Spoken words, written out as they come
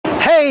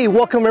Hey,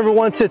 welcome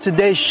everyone to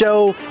today's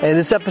show. In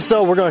this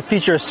episode, we're going to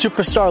feature a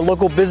superstar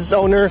local business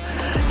owner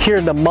here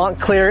in the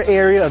Montclair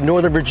area of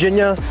Northern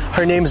Virginia.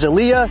 Her name is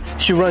Aliya.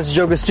 She runs a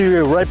yoga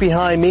studio right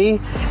behind me,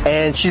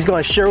 and she's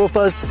going to share with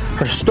us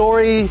her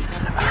story,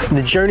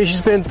 the journey she's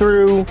been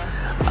through,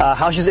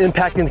 how she's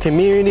impacting the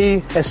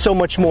community, and so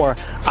much more.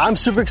 I'm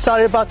super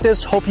excited about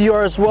this. Hope you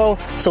are as well.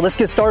 So let's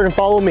get started and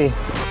follow me.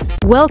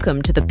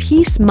 Welcome to the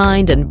Peace,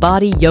 Mind, and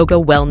Body Yoga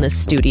Wellness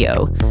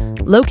Studio,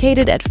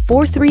 located at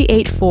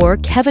 4384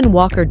 Kevin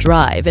Walker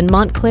Drive in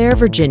Montclair,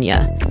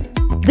 Virginia.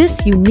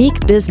 This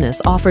unique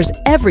business offers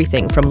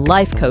everything from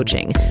life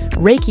coaching,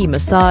 Reiki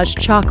massage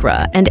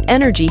chakra and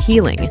energy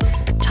healing,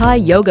 Thai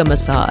yoga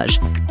massage,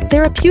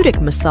 therapeutic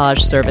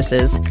massage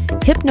services,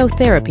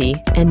 hypnotherapy,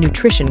 and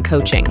nutrition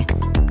coaching.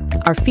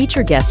 Our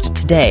feature guest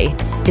today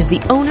is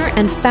the owner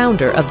and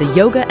founder of the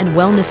Yoga and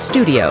Wellness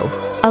Studio,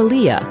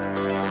 Aliya.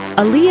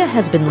 Aliya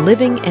has been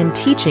living and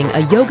teaching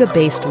a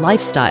yoga-based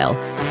lifestyle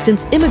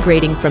since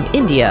immigrating from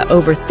India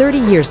over 30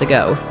 years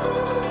ago.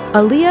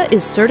 Aliya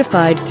is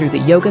certified through the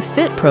Yoga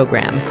Fit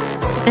program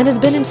and has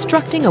been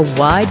instructing a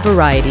wide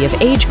variety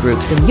of age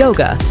groups in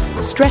yoga,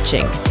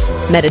 stretching,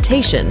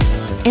 meditation,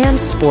 and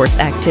sports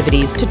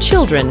activities to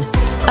children,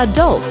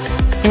 adults,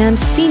 and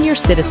senior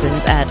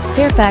citizens at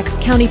Fairfax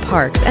County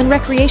Parks and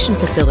Recreation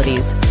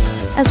Facilities,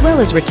 as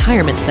well as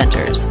retirement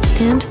centers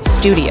and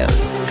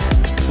studios.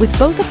 With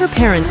both of her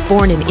parents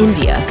born in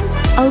India,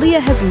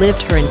 Aliya has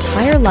lived her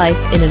entire life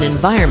in an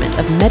environment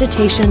of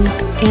meditation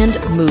and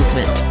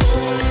movement.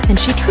 And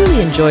she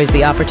truly enjoys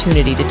the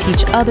opportunity to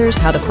teach others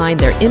how to find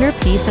their inner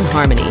peace and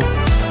harmony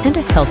and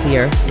a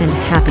healthier and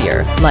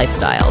happier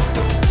lifestyle.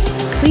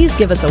 Please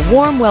give us a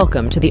warm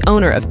welcome to the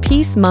owner of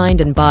Peace,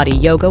 Mind, and Body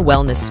Yoga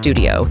Wellness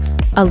Studio,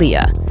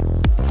 Aliya.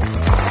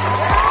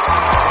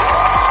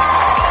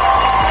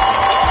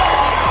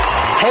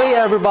 Hey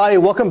everybody,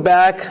 welcome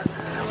back.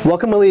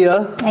 Welcome,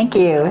 Aliya. Thank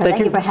you. Thank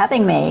you for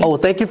having me. Oh,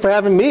 thank you for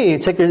having me.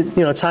 Take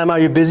your time out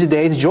of your busy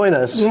day to join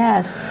us.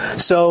 Yes.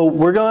 So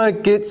we're going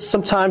to get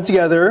some time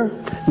together,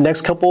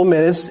 next couple of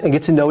minutes, and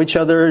get to know each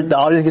other. The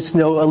audience gets to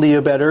know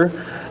Aliya better.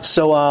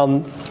 So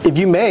if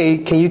you may,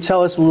 can you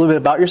tell us a little bit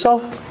about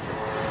yourself?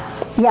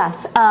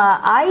 Yes.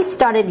 I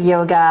started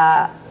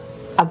yoga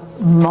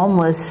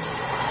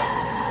almost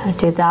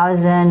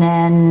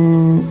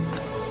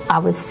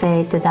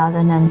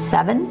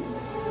 2007.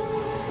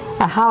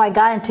 How I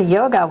got into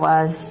yoga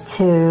was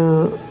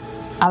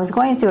I was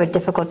going through a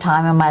difficult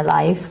time in my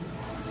life,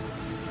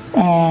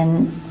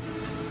 and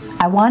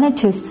I wanted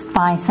to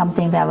find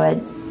something that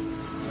would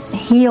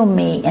heal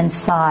me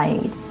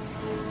inside,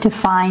 to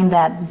find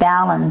that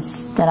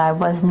balance that I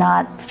was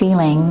not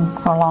feeling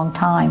for a long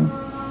time.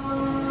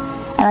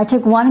 And I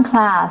took one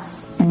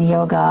class in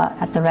yoga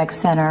at the rec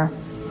center,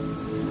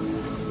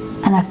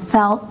 and I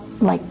felt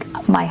like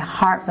my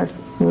heart was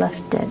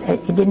lifted.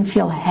 It didn't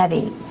feel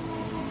heavy.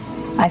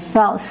 I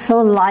felt so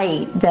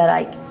light that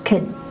I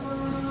could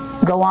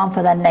go on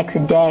for the next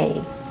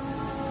day.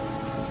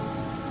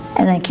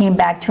 And then came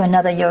back to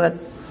another yoga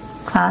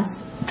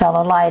class,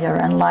 felt lighter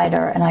and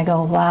lighter, and I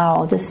go,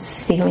 wow, this is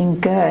feeling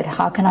good.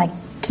 How can I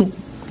keep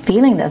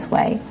feeling this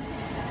way?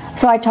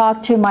 So I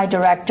talked to my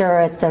director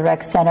at the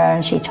rec center,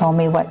 and she told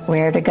me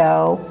where to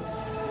go,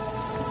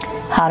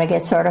 how to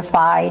get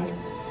certified,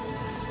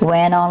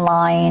 went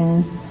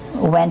online,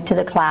 went to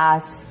the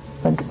class,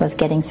 was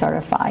getting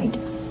certified.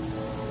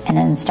 And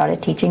then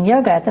started teaching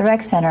yoga at the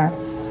rec center.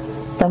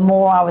 The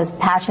more I was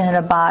passionate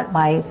about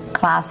my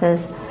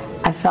classes,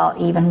 I felt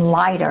even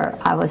lighter.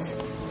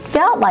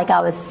 Felt like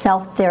I was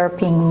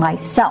self-therapying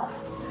myself,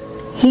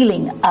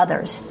 healing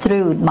others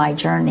through my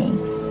journey.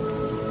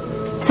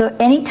 So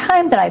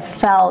anytime that I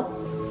felt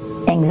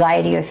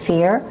anxiety or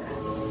fear,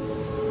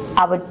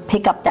 I would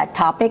pick up that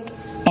topic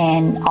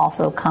and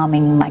also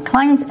calming my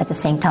clients. At the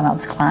same time, I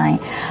was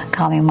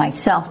calming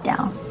myself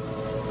down.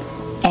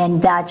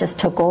 And that just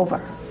took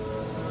over.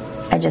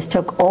 I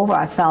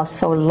felt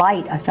so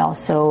light. I felt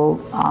so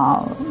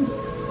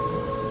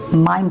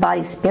mind,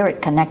 body,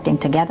 spirit connecting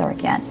together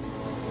again.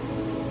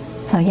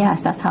 So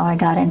yes, that's how I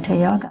got into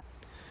yoga.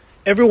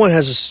 Everyone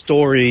has a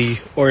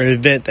story or an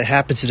event that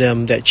happened to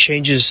them that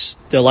changes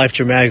their life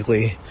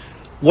dramatically.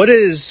 What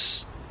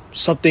is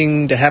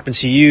something that happened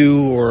to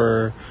you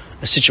or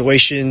a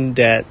situation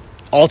that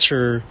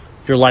altered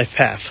your life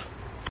path?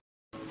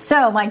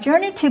 So my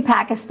journey to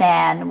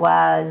Pakistan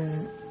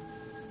was,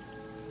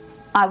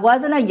 I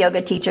wasn't a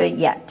yoga teacher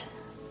yet.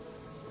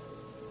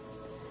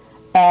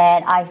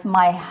 And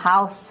my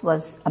house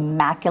was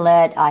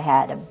immaculate. I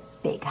had a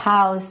big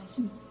house.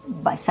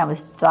 My son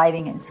was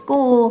thriving in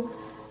school.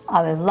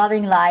 I was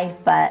loving life,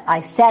 but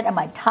I sat at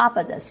my top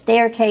of the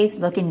staircase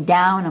looking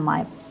down on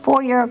my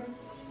foyer,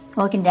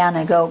 looking down and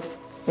I go,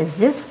 is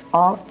this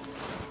all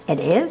it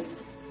is?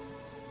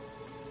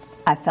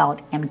 I felt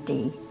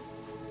empty.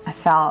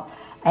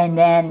 And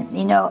then,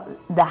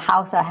 the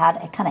house I had,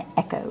 it kind of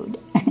echoed.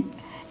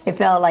 It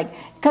felt like,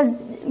 because,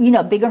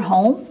 bigger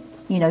home,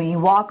 you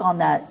walk on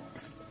that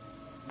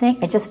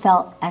thing, it just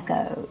felt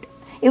echoed.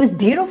 It was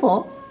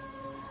beautiful,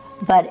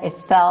 but it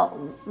felt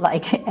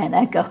like an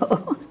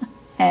echo.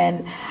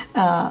 And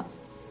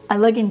I'm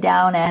looking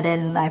down at it,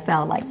 and I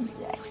felt like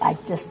I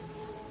just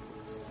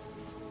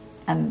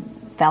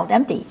felt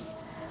empty.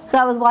 So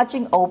I was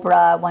watching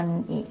Oprah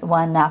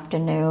one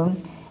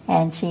afternoon,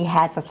 and she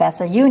had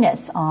Professor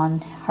Eunice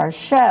on her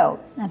show.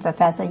 And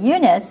Professor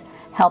Eunice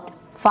helped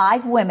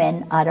 5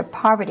 women out of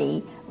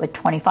poverty with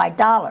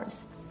 $25.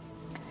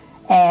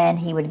 And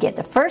he would get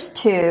the first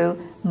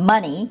 2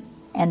 money,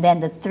 and then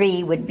the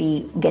 3 would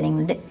be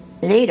getting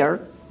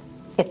later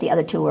if the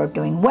other 2 were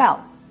doing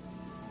well.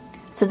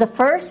 So the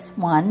first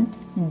one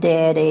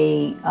did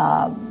a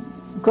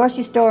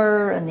grocery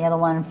store, and the other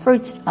one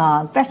fruits,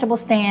 vegetable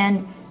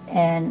stand,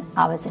 and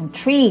I was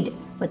intrigued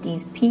with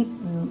these people,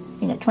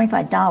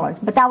 $25,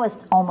 but that was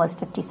almost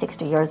 50,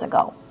 60 years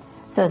ago.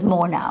 So it's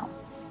more now,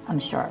 I'm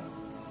sure.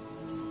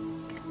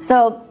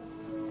 So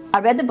I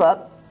read the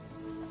book,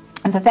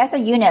 and Professor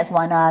Eunice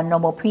won a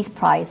Nobel Peace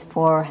Prize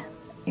for,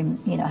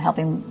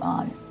 helping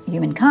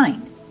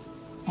humankind,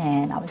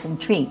 and I was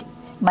intrigued.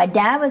 My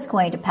dad was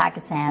going to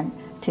Pakistan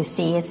to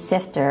see his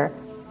sister,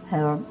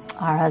 her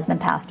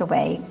husband passed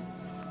away,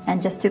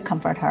 and just to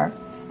comfort her.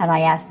 And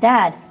I asked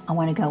Dad, I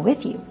want to go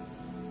with you.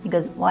 He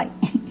goes, why?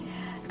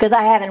 Because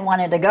I haven't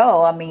wanted to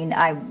go. I mean,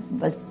 I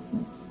was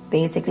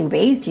basically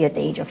raised here at the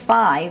age of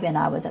 5, and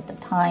I was at the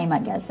time, I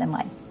guess, in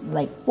my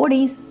late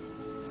 40s.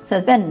 So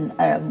it's been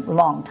a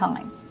long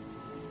time.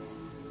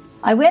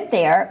 I went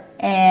there,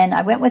 and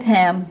I went with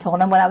him, told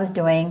him what I was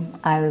doing.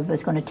 I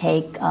was going to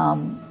take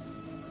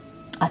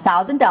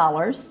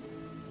 $1,000,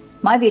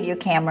 my video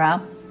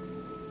camera,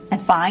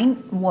 and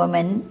find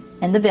women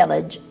in the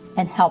village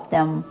and help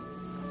them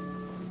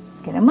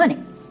get their money.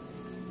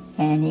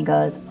 And he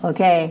goes,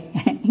 okay.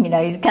 He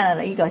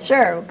goes,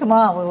 sure, come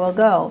on, we will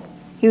go.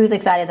 He was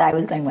excited that I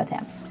was going with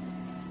him.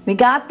 We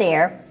got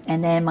there,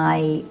 and then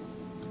my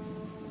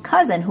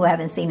cousin, who I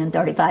haven't seen in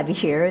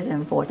 35 years,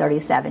 and for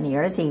 37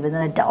 years, he was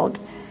an adult,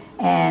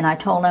 and I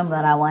told him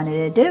what I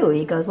wanted to do.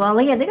 He goes, well,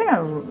 Leah, they're going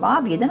to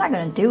rob you. They're not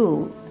going to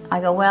do.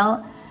 I go,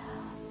 well,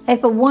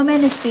 if a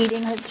woman is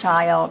feeding her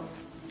child,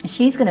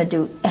 she's going to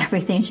do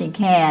everything she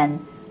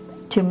can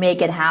to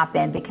make it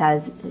happen,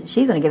 because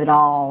she's going to give it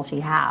all she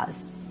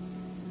has.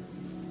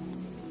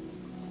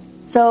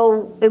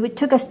 So it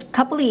took us a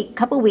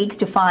couple weeks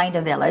to find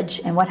a village,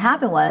 and what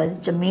happened was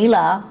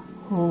Jamila,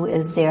 who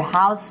is their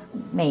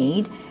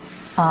housemaid,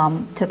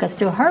 took us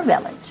to her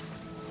village.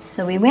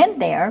 So we went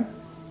there.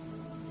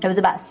 It was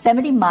about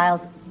 60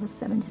 miles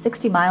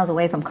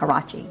away from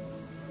Karachi.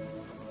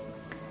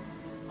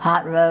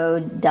 Hot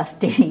road,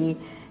 dusty,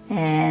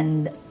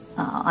 and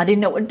I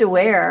didn't know what to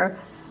wear,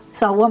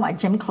 so I wore my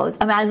gym clothes.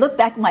 I mean, I look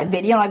back at my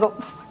video and I go,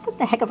 what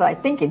the heck was I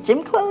thinking?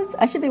 Gym clothes?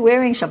 I should be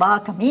wearing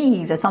shabbat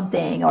kameez or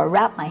something, or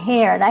wrap my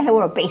hair, and I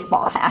wore a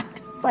baseball hat.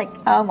 Like,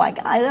 oh my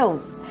God, I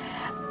don't.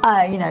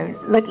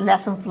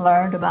 Lessons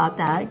learned about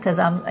that, because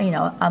I'm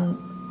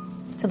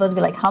supposed to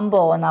be like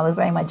humble, and I was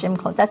wearing my gym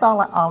clothes. That's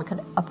all I could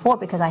afford,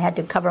 because I had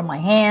to cover my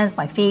hands,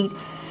 my feet,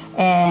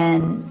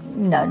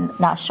 and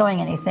not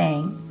showing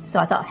anything. So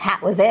I thought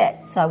hat was it.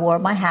 So I wore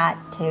my hat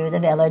to the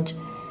village,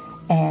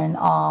 and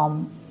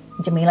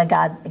Jamila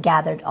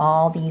gathered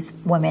all these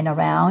women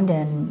around,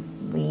 and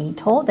we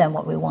told them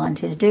what we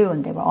wanted to do,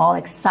 and they were all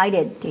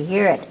excited to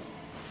hear it.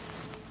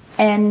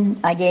 And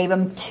I gave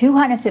them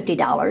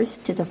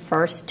 $250 to the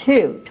first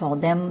 2.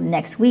 Told them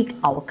next week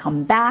I will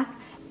come back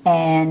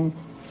and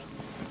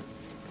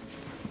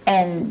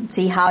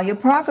see how your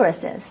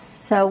progress is.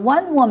 So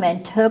one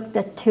woman took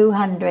the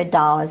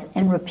 $200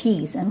 in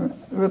rupees, and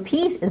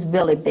rupees is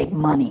really big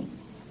money.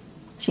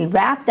 She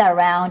wrapped that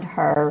around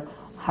her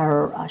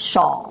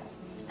shawl,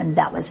 and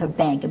that was her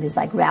bank. It was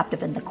like wrapped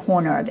up in the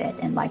corner of it,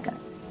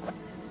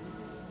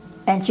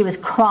 and she was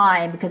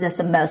crying because that's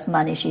the most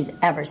money she's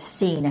ever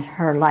seen in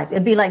her life.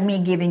 It'd be like me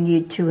giving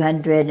you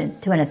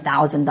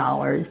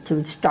 $200,000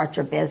 to start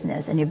your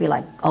business, and you'd be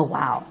like, oh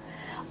wow.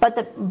 But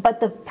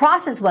the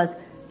process was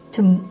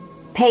to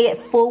pay it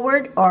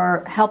forward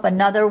or help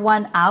another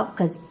one out,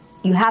 because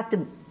you have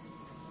to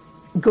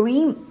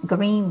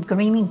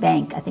Grameen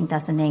Bank, I think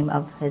that's the name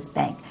of his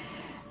bank.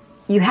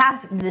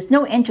 There's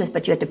no interest,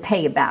 but you have to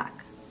pay it back.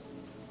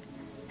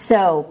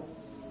 So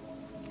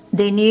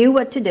they knew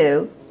what to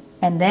do,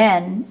 and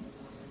then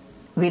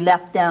we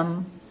left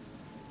them.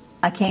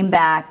 I came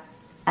back,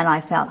 and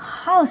I felt,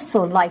 how is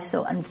life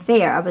so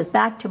unfair? I was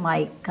back to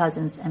my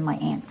cousins and my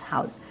aunt's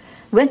house.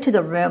 Went to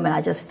the room, and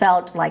I just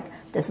felt like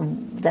this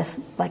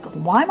like,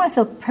 why am I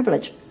so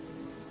privileged?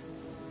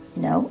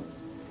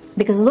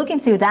 Because looking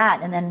through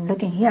that and then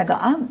looking here, I go,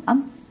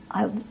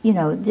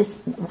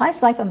 why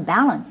is life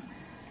unbalanced?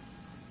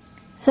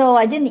 So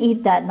I didn't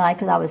eat that night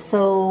because I was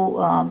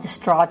so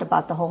distraught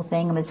about the whole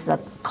thing. It was a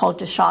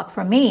culture shock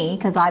for me,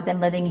 because I've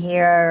been living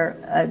here,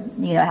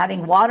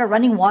 having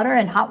running water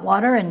and hot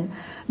water and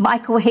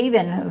microwave,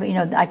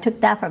 and I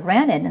took that for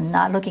granted, and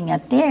not looking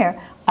at it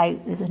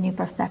was a new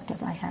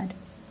perspective I had.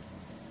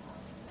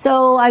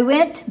 So I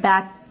went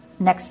back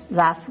next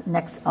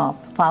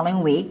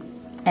following week,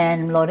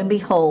 and lo and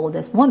behold,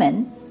 this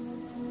woman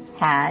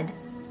had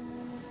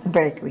a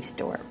bakery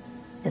store.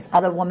 This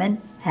other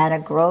woman had a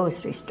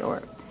grocery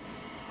store.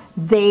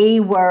 They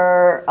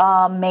were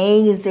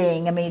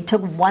amazing. I mean, it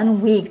took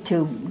 1 week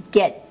to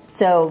get,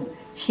 so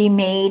she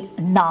made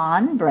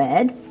naan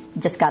bread,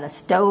 just got a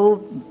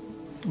stove.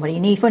 What do you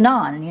need for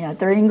naan? You know,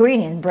 3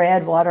 ingredients,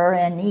 bread, water,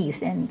 and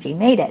yeast, and she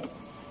made it.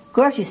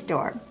 Grocery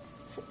store.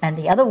 And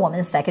the other woman,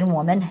 the second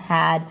woman,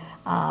 had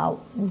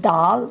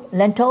dal,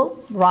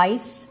 lentil,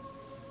 rice,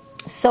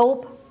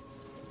 soap,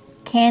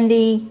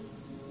 candy,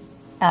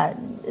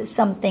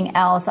 something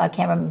else, I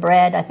can't remember,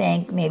 bread, I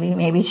think.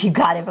 Maybe she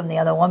got it from the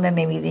other woman,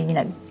 maybe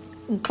they,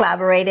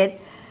 collaborated.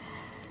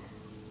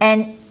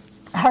 And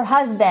her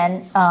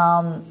husband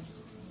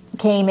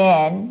came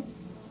in,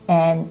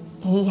 and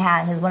he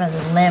had one of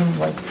his limb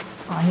was,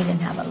 he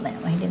didn't have a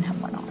limb, he didn't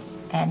have one arm.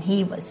 And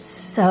he was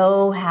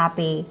so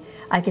happy.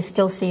 I could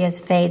still see his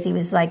face. He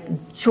was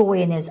like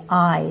joy in his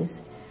eyes,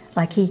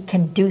 like he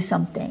can do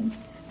something.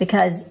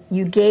 Because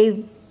you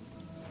gave,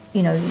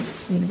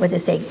 what they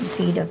say,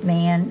 feed of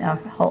man, I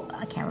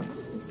can't remember.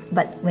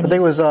 But when I think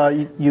it was,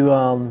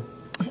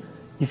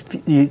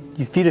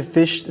 you feed a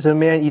fish to a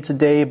man, eats a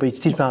day, but you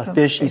teach him how to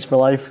fish, eats for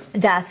life.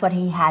 That's what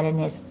he had in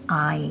his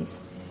eyes.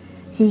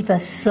 He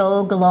was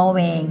so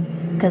glowing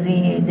because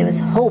there was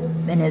hope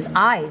in his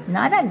eyes.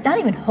 Not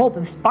even hope, it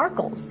was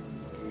sparkles.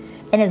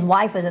 And his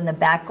wife was in the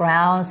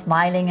background,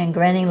 smiling and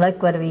grinning.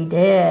 Look what we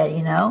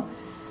did,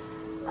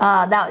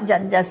 That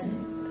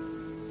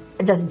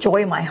just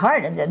joy in my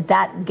heart, and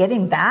that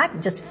giving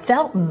back just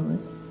felt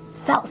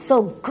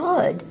so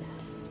good.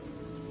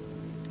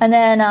 And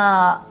then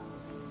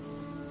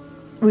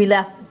we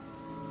left.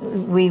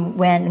 We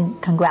went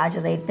and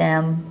congratulated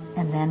them,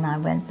 and then I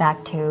went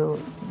back to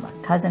my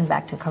cousin,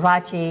 back to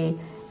Karachi,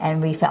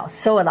 and we felt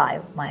so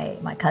alive.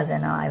 My cousin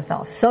and I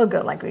felt so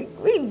good. Like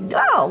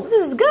wow,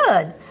 this is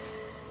good.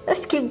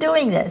 Let's keep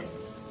doing this.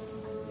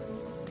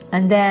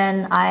 And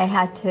then I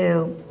had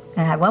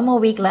 1 more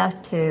week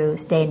left to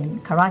stay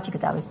in Karachi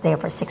because I was there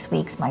for 6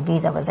 weeks. My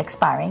visa was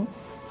expiring.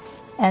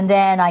 And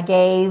then I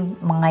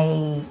gave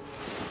my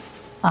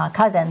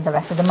cousin the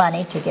rest of the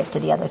money to give to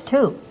the other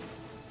 2.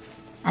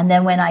 And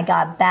then when I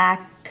got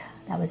back,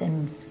 that was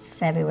in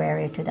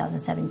February of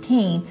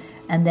 2017,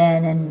 and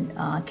then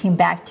came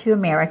back to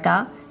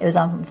America. It was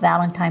on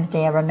Valentine's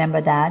Day, I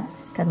remember that,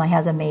 because my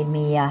husband made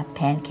me a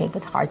pancake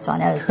with hearts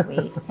on it. It was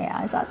sweet. Yeah,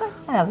 I thought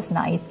that was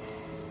nice.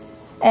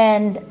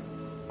 And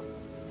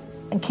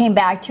came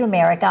back to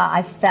America.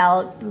 I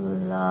felt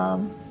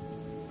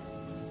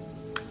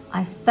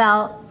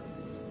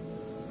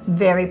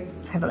very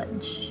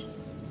privileged.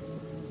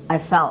 I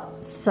felt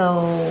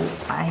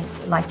I'd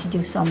like to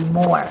do some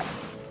more.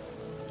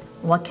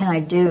 What can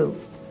I do?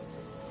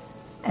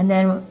 And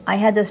then I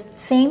had the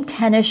same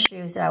tennis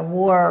shoes that I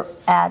wore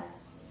at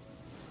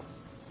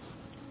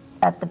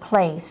the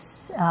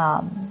place,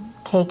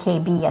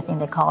 KKB, I think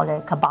they called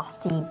it,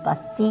 Kabasti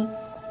Basti.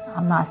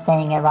 I'm not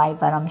saying it right,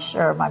 but I'm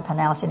sure my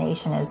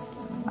pronunciation is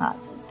not.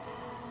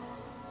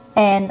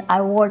 And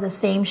I wore the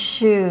same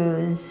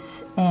shoes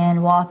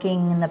and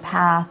walking in the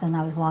path, and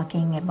I was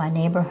walking in my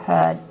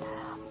neighborhood.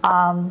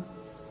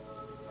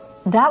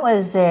 That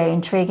was an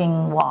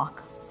intriguing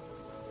walk.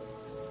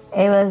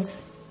 It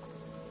was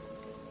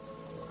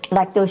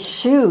like those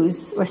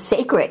shoes were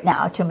sacred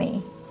now to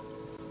me.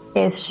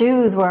 His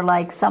shoes were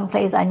like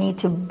someplace I need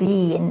to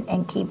be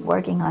and keep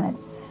working on it.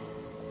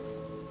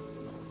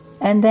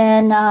 And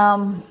then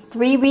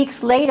 3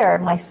 weeks later,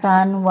 my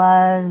son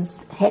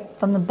was hit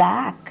from the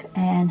back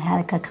and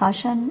had a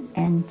concussion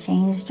and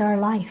changed our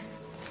life.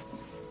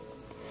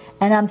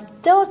 And I'm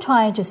still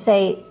trying to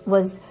say,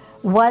 was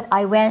what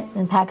I went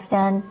in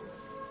Pakistan,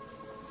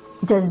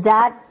 does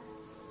that,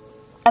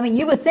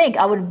 you would think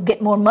I would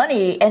get more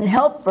money and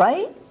help,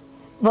 right?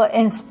 But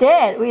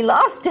instead, we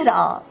lost it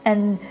all.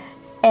 And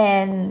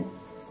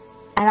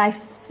I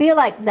feel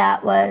like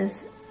that was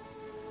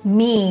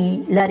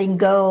me letting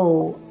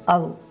go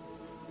of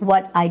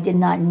what I did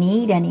not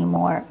need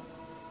anymore.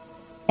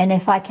 And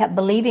if I kept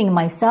believing in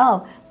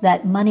myself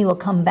that money will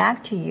come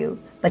back to you,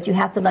 but you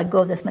have to let go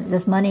of this money.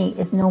 This money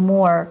is no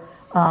more,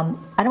 I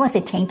don't want to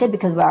say tainted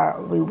because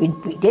we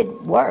did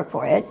work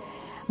for it,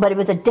 but it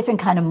was a different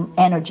kind of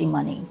energy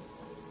money.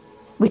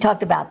 We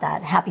talked about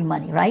that, happy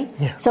money, right?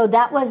 Yeah. So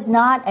that was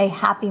not a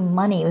happy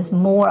money. It was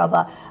more of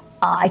a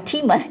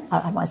IT money.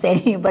 I don't want to say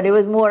anything, but it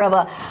was more of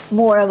a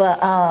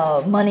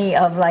money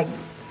of like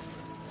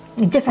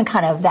a different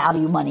kind of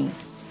value money.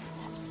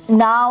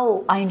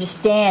 Now I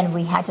understand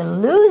we had to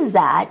lose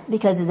that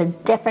because it's a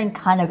different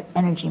kind of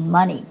energy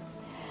money.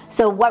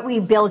 So what we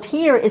built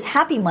here is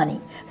happy money.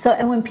 So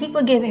and when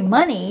people give me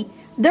money,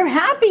 they're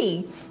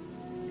happy.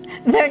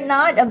 They're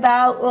not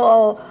about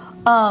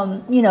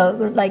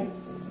like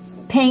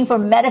paying for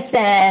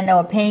medicine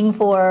or paying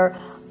for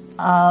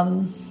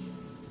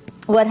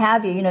what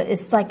have you.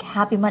 It's like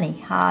happy money.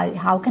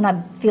 How can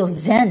I feel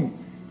zen?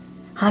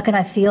 How can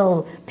I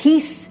feel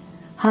peace?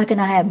 How can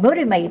I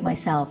motivate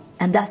myself?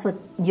 And that's what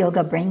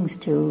yoga brings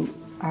to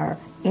our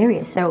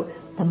area. So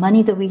the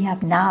money that we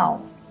have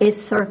now is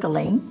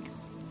circling,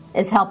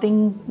 is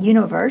helping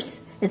universe,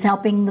 is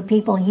helping the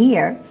people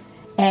here,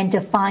 and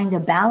to find a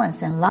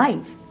balance in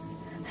life.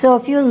 So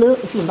if you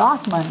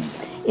lost money,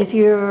 if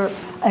you're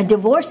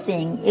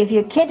divorcing, if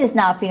your kid is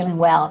not feeling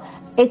well,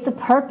 it's a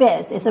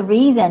purpose, it's a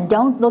reason.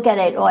 Don't look at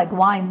it like,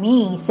 why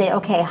me? Say,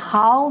 okay,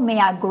 how may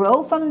I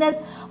grow from this?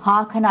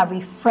 How can I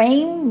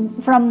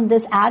refrain from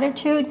this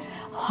attitude?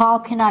 How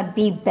can I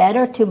be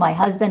better to my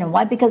husband and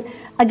wife? Because,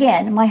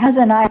 again, my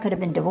husband and I could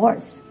have been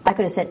divorced. I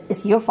could have said,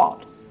 it's your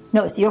fault.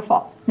 No, it's your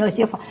fault. No, it's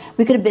your fault.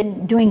 We could have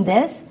been doing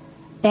this.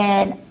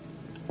 And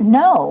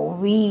no,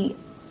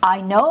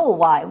 I know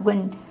why.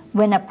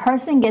 When a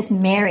person gets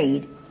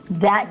married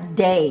that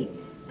day,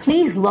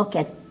 please look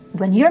at,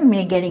 when you're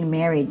getting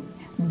married,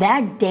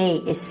 that day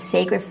is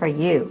sacred for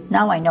you.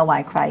 Now I know why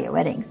I cry at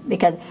weddings,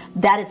 because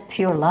that is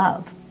pure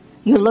love.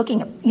 You're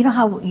looking at, you know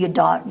how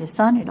your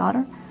son, your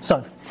daughter?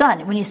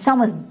 Son, when your son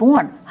was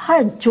born,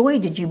 how much joy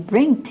did you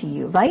bring to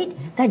you, right?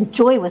 That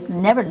joy was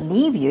never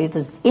leave you. It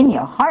was in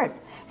your heart.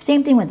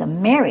 Same thing with the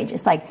marriage.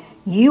 It's like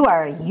you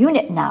are a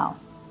unit now.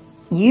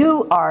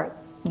 You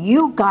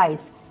guys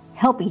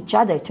help each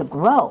other to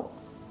grow.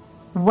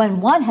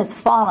 When one has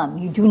fallen,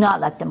 you do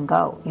not let them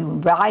go. You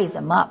rise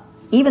them up.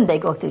 Even they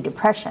go through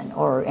depression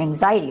or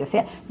anxiety or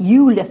fear,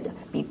 you lift them.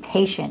 Be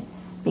patient,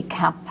 be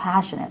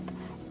compassionate,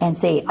 and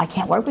say, I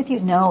can't work with you.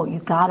 No, you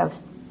gotta,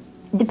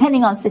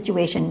 depending on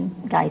situation,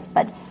 guys,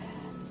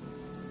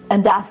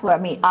 and that's what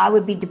I mean. I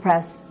would be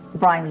depressed,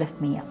 Brian would lift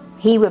me up.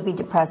 He would be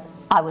depressed,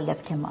 I would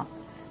lift him up.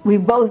 We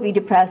both be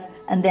depressed,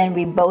 and then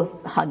we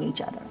both hug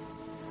each other.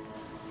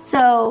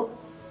 So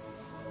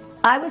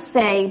I would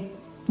say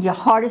your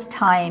hardest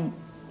time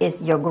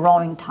is your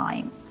growing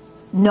time.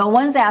 No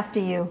one's after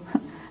you.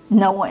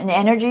 No one,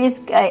 energy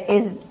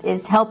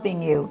is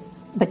helping you,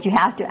 but you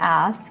have to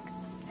ask.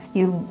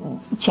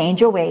 You change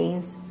your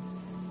ways.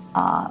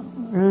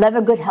 Live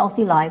a good,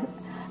 healthy life.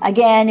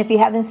 Again, if you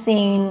haven't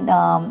seen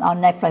on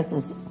Netflix,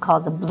 it's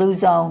called The Blue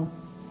Zone.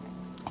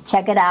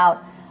 Check it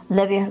out.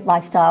 Live your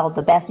lifestyle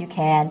the best you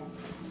can.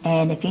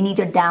 And if you need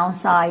to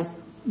downsize,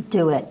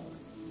 do it.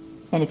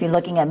 And if you're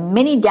looking at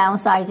mini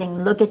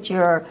downsizing, look at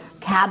your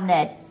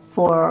cabinet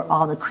for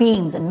all the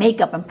creams and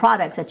makeup and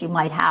products that you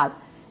might have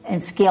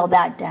and scale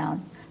that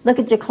down. Look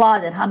at your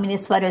closet. How many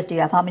sweaters do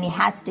you have? How many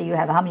hats do you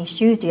have? How many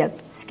shoes do you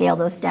have? Scale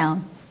those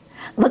down.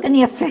 Look in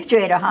your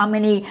refrigerator. How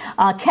many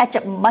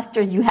ketchup and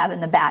mustards you have in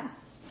the back?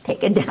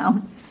 Take it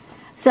down.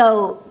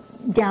 So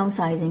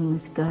downsizing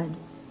is good.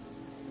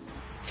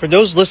 For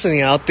those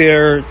listening out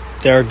there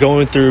that are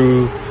going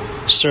through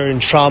certain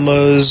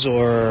traumas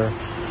or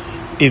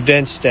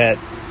events that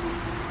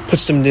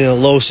puts them in a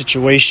low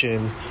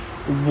situation,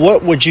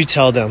 what would you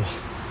tell them?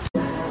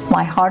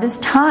 My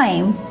hardest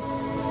time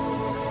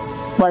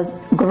was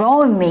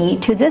growing me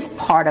to this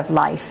part of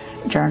life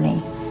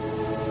journey.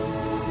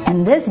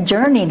 And this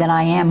journey that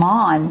I am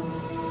on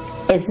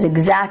is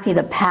exactly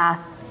the path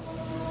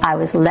I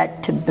was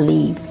led to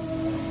believe,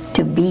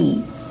 to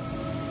be.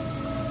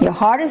 Your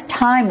hardest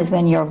time is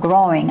when you're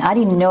growing. I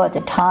didn't know at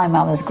the time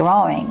I was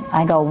growing.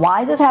 I go,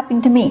 why is it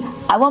happening to me?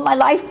 I want my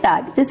life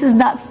back. This is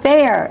not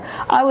fair.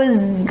 I was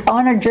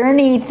on a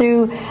journey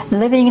through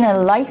living in a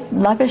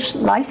lavish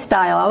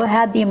lifestyle. I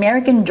had the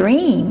American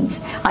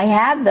dreams. I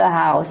had the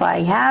house.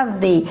 I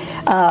have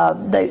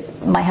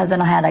my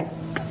husband and I had a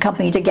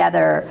company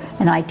together,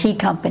 an IT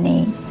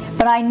company.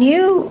 But I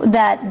knew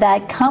that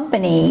that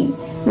company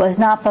was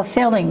not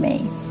fulfilling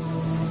me.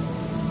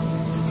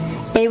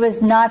 It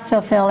was not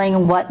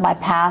fulfilling what my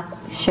path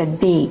should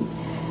be.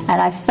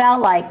 And I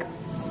felt like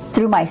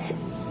through my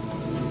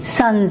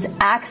son's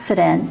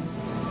accident,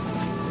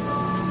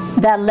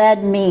 that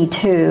led me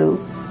to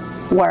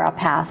where our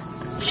path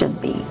should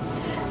be.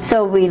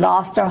 So we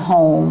lost our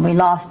home, we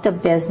lost the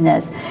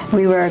business,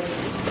 we were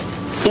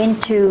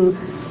into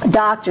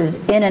doctors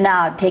in and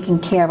out taking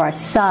care of our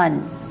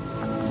son.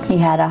 He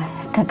had a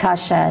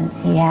concussion,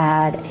 he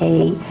had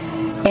a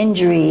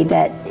injury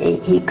that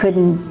he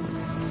couldn't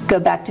go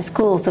back to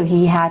school, so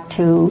we had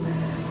to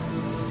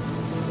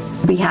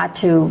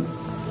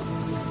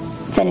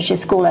finish his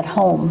school at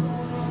home.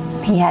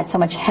 He had so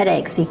much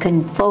headaches, he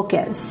couldn't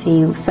focus.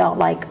 He felt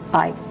like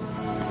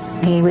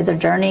he was a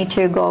journey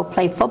to go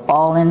play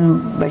football in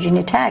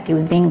Virginia Tech. He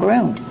was being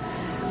groomed.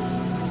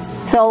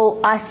 So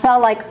I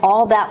felt like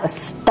all that was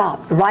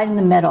stopped right in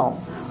the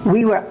middle.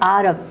 We were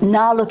out of,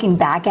 now looking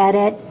back at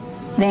it,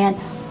 man,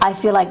 I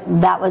feel like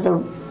that was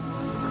a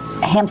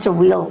hamster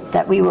wheel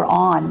that we were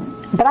on.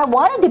 But I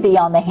wanted to be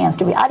on the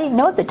hamster wheel. I didn't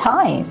know at the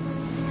time.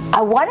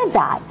 I wanted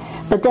that.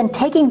 But then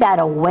taking that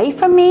away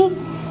from me,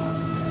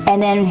 and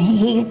then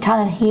he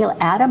trying to heal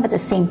Adam at the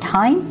same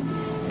time.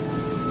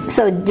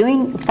 So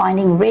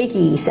finding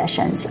Reiki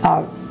sessions,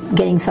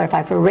 getting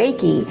certified for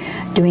Reiki,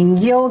 doing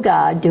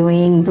yoga,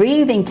 doing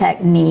breathing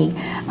technique,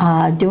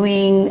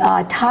 doing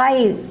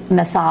Thai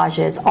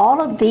massages,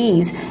 all of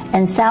these,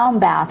 and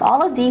sound bath,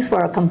 all of these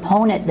were a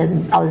component that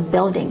I was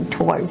building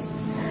towards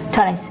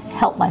trying to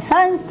help my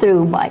son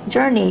through my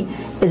journey,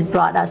 has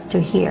brought us to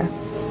here.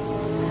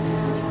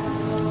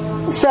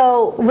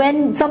 So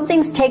when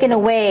something's taken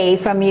away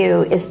from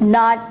you, it's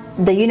not,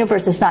 the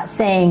universe is not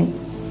saying,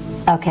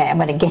 okay, I'm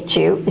going to get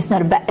you. It's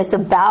not about, it's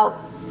about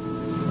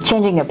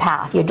changing your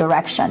path, your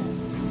direction.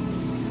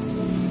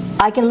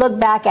 I can look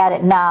back at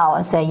it now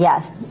and say,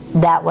 yes,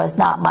 that was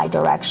not my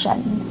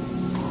direction.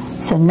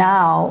 So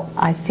now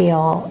I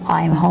feel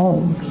I'm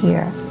home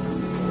here.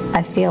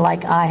 I feel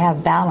like I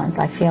have balance.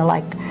 I feel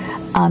like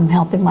I'm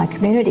helping my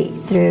community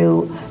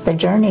through the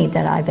journey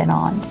that I've been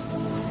on.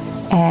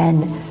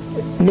 And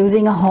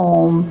losing a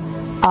home,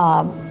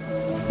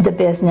 the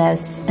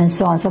business, and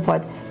so on and so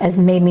forth, has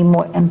made me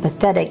more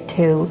empathetic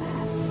to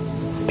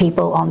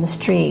people on the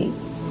street,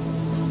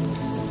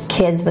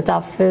 kids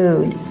without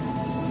food,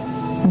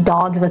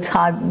 dogs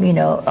without,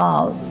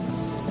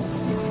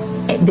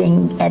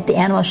 being at the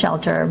animal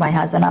shelter. My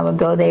husband and I would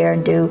go there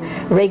and do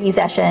Reiki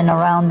session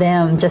around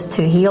them just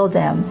to heal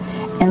them.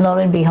 And lo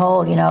and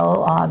behold,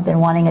 I've been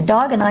wanting a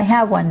dog, and I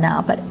have one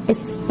now. But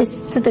it's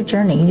through the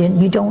journey.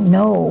 You don't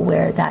know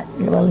where that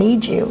will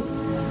lead you.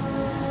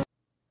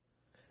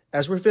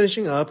 As we're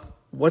finishing up,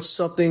 what's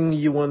something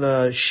you want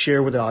to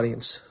share with the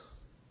audience?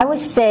 I would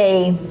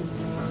say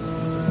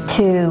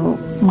to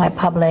my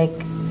public,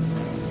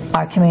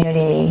 our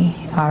community,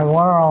 our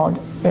world,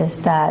 is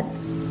that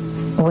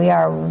we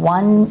are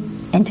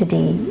one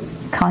entity,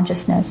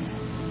 consciousness.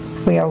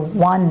 We are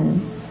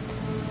one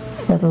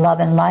with love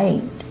and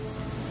light.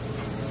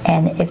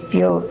 And if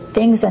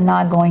things are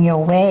not going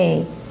your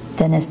way,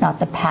 then it's not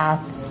the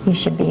path you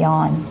should be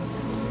on.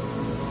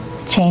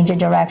 Change your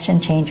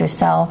direction, change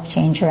yourself,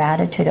 change your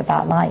attitude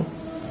about life.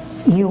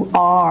 You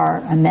are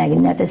a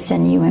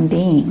magnificent human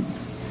being.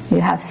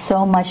 You have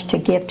so much to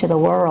give to the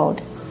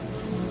world.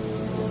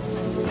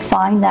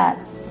 Find that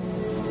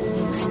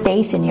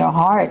space in your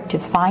heart to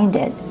find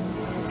it.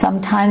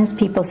 Sometimes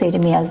people say to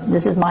me,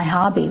 this is my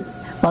hobby.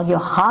 Well, your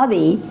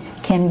hobby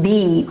can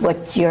be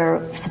what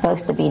you're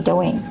supposed to be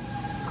doing.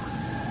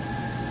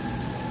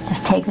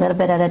 Just take a little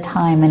bit at a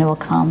time and it will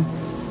come.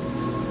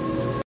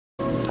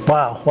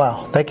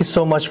 Wow. Thank you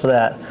so much for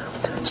that.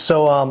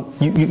 So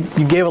you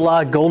gave a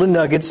lot of golden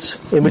nuggets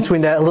in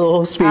between that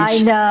little speech.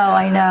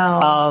 I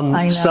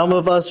know. Some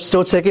of us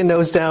still taking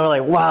those down. We're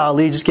like, wow,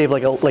 Lee just gave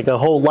like a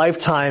whole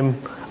lifetime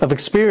of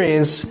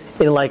experience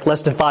in like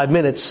less than 5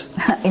 minutes.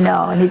 I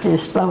know. I need to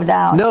slow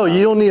down. No,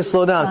 you don't need to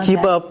slow down. Okay.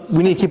 Keep up.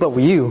 We need to keep up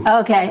with you.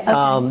 Okay.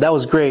 That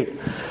was great.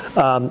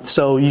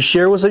 So you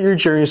share with us your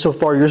journey so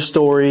far, your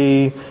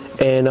story,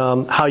 and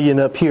how you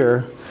ended up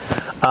here.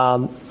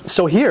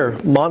 So here,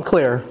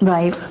 Montclair.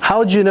 Right.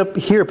 How did you end up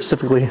here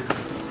specifically?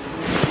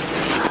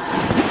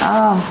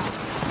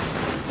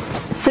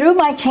 Through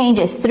my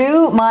changes,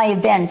 through my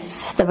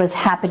events that was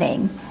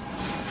happening,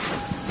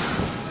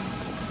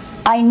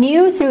 I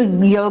knew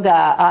through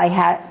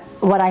yoga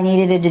what I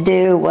needed to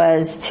do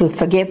was to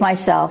forgive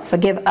myself,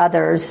 forgive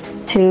others,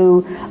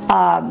 to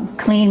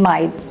clean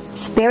my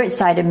spirit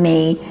side of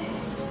me,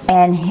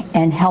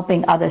 and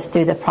helping others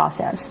through the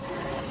process.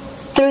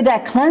 Through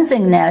that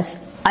cleansingness,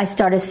 I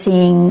started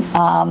seeing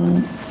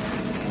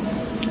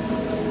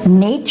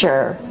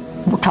nature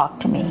talk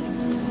to me,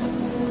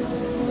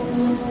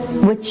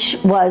 which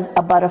was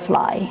a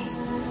butterfly.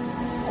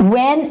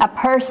 When a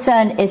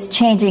person is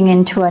changing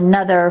into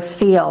another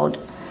field,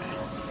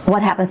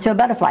 what happens to a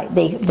butterfly?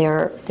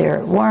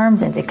 They're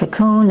worms and they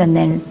cocoon and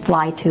then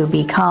fly to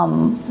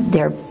become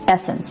their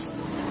essence.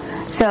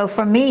 So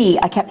for me,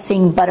 I kept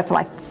seeing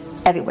butterflies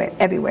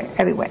everywhere.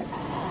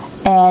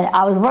 And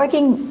I was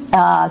working,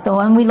 so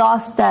when we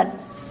lost that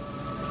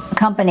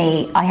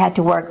company, I had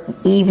to work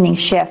evening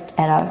shift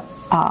at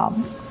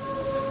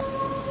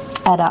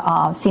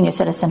a senior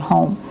citizen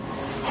home.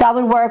 So I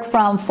would work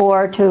from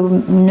 4 to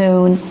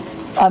noon,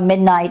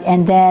 midnight,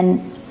 and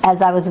then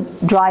as I was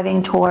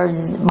driving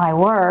towards my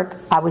work,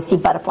 I would see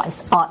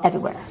butterflies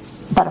everywhere.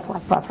 Butterfly.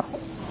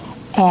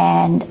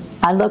 And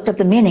I looked up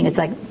the meaning. It's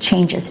like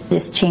changes.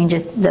 This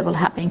changes that were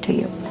happening to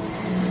you.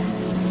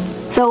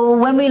 So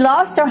when we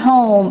lost our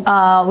home,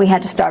 we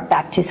had to start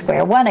back to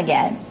square one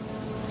again.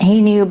 He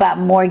knew about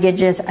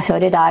mortgages, so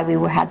did I. We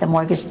had the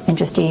mortgage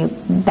industry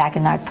back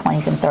in our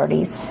 20s and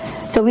 30s.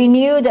 So we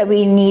knew that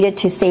we needed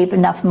to save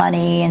enough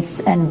money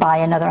and buy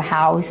another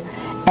house.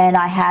 And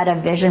I had a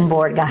vision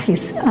board,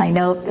 guys. I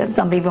know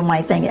some people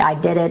might think I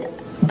did it,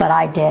 but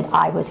I did.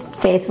 I was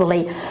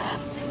faithfully.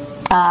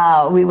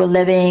 We were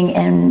living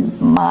in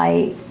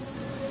my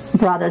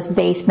brother's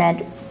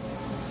basement,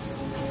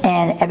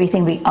 and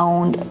everything we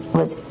owned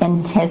was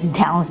in his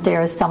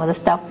downstairs. Some of the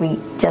stuff we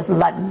just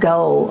let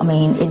go. I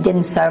mean, it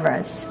didn't serve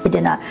us. It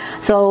did not.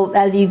 So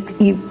as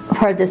you've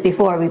heard this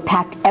before, we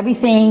packed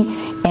everything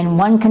in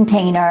one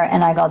container,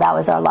 and I go, that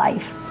was our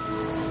life.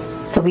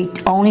 So we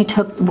only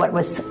took what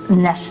was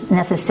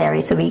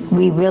necessary. So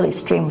we really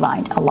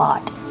streamlined a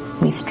lot.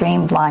 We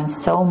streamlined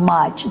so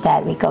much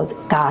that we go,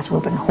 gosh,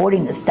 we've been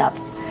hoarding this stuff.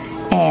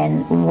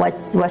 And what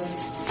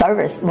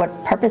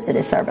purpose did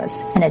it serve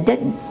us? And it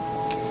didn't.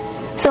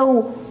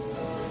 So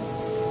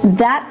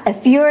that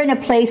if you're in a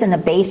place in the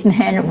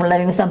basement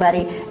living with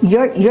somebody,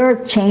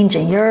 you're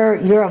changing,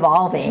 you're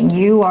evolving,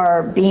 you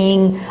are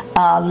being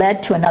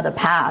led to another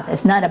path.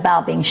 It's not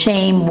about being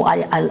shamed.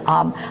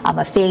 I'm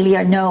a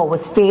failure. No,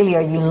 with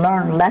failure you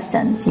learn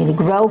lessons, you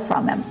grow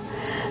from them.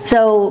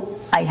 So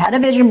I had a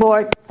vision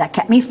board that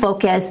kept me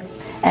focused,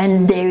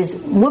 and there's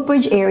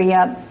Woodbridge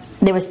area.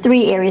 there was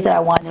 3 areas that I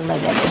wanted to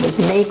live in. It was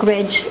Lake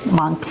Ridge,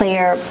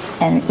 Montclair,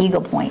 and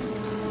Eagle Point.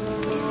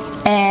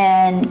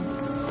 And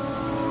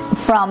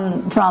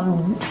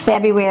from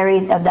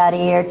February of that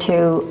year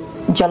to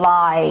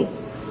July,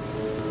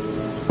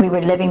 we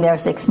were living there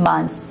 6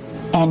 months,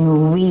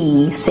 and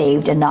we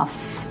saved enough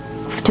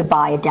to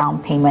buy a down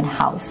payment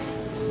house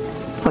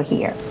for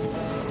here.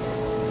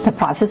 The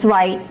price was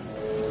right.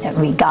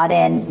 We got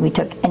in, we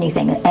took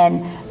anything.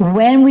 And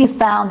when we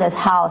found this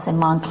house in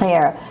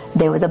Montclair,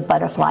 there was a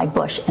butterfly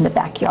bush in the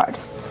backyard.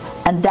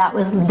 And that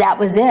was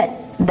it.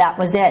 That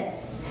was it.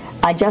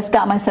 I just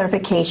got my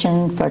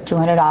certification for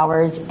 200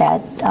 hours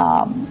at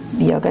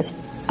the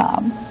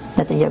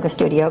yoga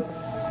studio.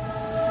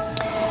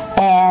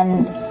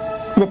 And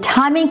the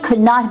timing could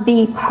not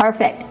be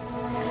perfect.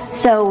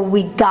 So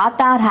we got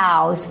that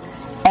house,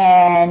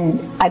 and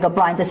I go,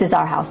 Brian, this is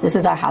our house. This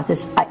is our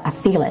house. I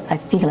feel it. I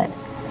feel it.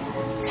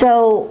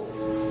 So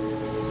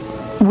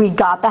we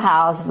got the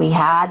house. We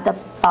had the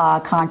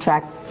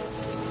contract,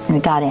 and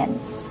we got in.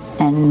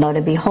 And lo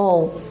and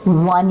behold,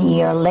 1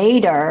 year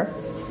later,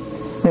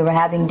 we were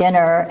having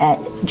dinner at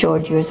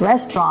Georgia's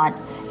restaurant,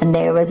 and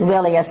there was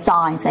really a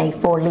sign saying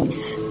for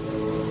lease.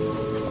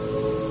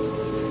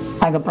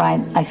 I go,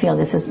 Brian, I feel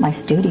this is my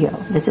studio.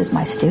 This is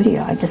my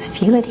studio. I just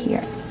feel it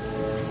here.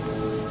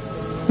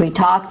 We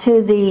talked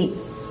to the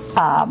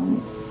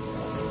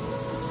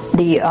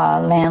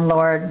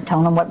landlord,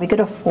 told him what we could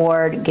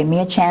afford, give me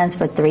a chance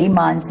for 3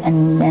 months,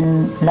 and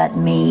then let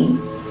me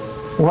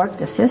work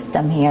the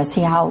system here,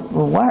 see how it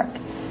will work.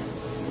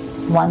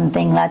 One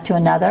thing led to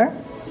another,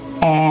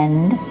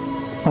 and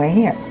we're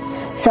here.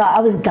 So I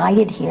was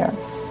guided here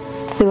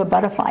through a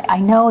butterfly. I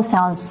know it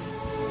sounds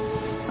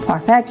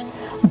far-fetched,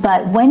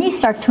 but when you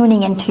start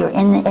tuning into your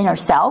inner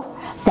self,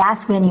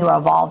 that's when you are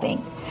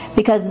evolving.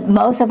 Because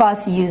most of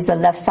us use the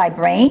left side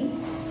brain.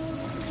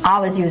 I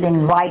was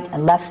using right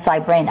and left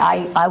side brain.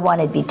 I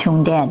wanted to be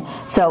tuned in.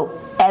 So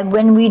and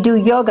when we do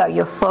yoga,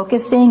 you're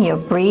focusing, you're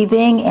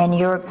breathing, and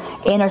your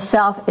inner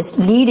self is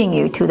leading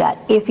you to that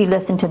if you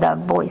listen to that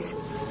voice.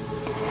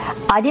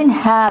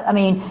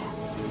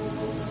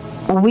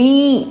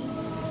 We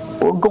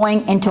were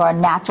going into our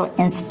natural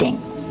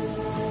instinct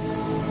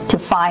to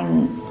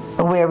find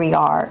where we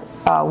are,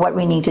 what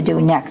we need to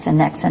do next and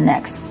next and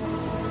next.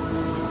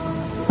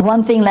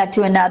 One thing led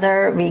to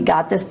another. We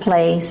got this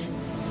place,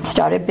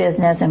 started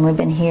business, and we've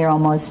been here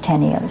almost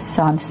 10 years.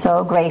 So I'm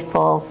so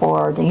grateful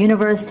for the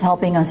universe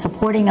helping and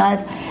supporting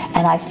us,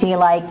 and I feel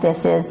like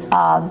this is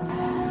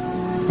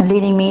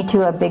leading me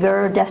to a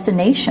bigger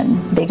destination,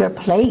 bigger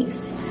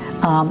place.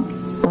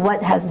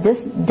 What has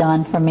this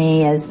done for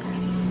me is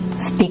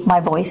speak my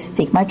voice,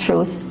 speak my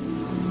truth,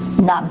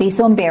 not be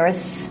so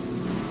embarrassed,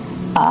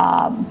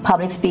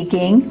 public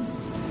speaking.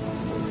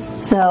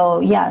 So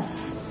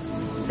yes,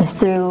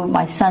 through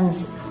my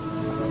son's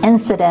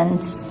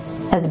incidents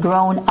has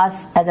grown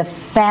us as a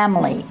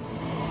family.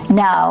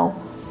 Now,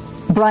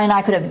 Brian and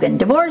I could have been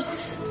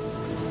divorced,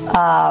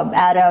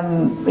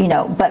 Adam,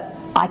 but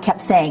I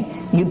kept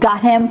saying, you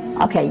got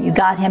him? Okay, you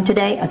got him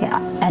today? Okay,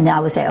 and I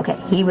would say, okay,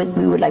 we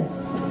would like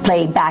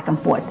play back and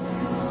forth.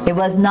 It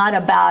was not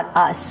about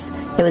us.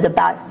 It was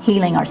about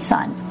healing our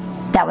son.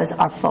 That was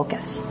our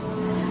focus.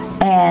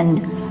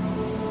 And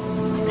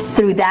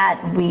through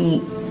that,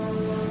 we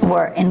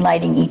were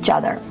enlightening each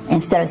other.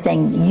 Instead of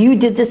saying, you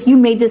did this, you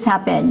made this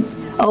happen.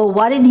 Oh,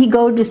 why didn't he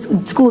go to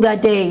school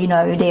that day?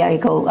 Every day I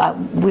go, I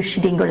wish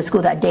he didn't go to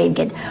school that day and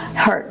get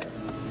hurt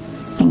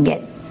and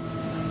get.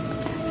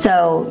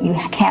 So you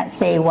can't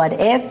say what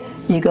if.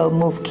 You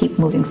go keep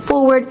moving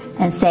forward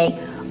and say,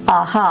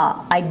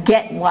 aha, I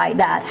get why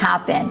that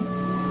happened.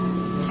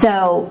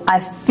 So I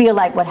feel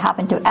like what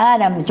happened to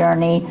Adam's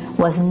journey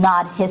was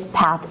not his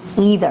path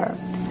either.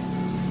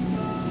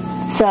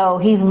 So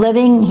he's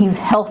living, he's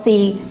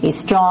healthy, he's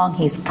strong,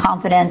 he's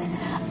confident.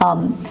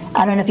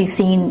 I don't know if you've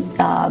seen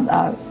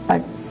on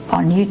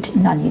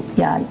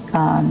YouTube,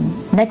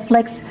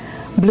 Netflix,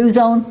 Blue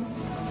Zone.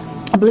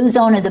 Blue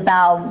Zone is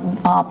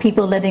about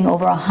people living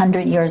over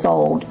 100 years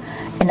old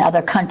in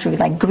other countries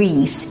like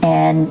Greece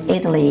and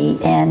Italy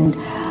and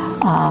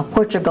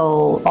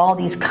Portugal, all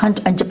these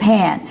countries, and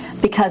Japan,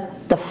 because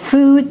the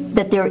food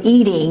that they're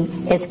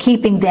eating is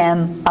keeping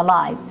them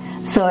alive.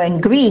 So in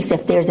Greece,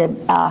 if there's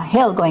a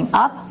hill going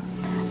up,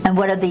 and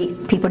what are the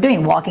people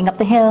doing? Walking up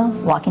the hill,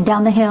 walking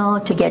down the hill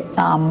to get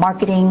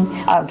marketing,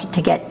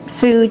 to get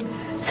food.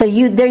 So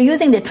they're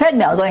using the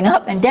treadmill going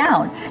up and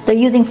down. They're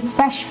using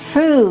fresh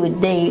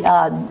food,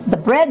 the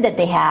bread that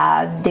they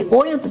have, the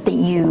oil that they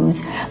use,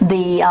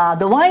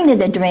 the wine that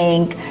they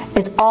drink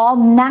is all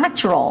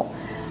natural.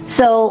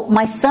 So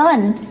my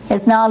son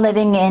is now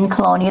living in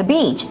Colonial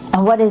Beach,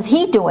 and what is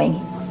he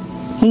doing?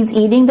 He's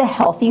eating the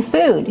healthy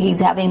food. He's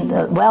having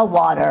the well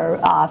water,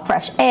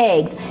 fresh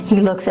eggs.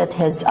 He looks at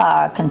his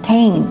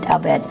contained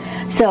of it.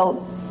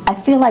 So I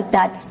feel like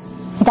that's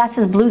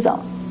his blue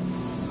zone.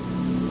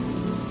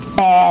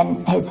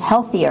 And he's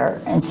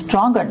healthier and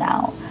stronger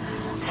now.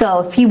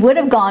 So if he would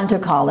have gone to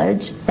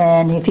college,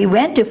 and if he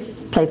went to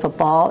play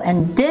football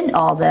and did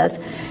all this,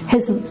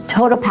 his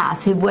total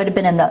path, he would have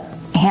been in the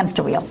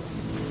hamster wheel.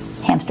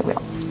 hamster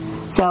wheel.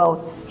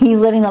 So he's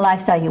living the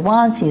lifestyle he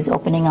wants. He's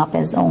opening up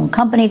his own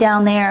company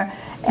down there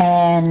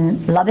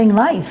and loving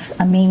life.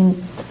 I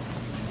mean,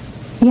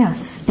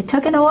 yes, it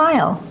took him a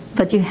while,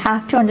 but you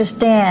have to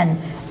understand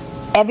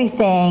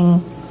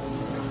everything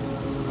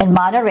in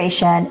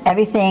moderation.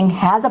 Everything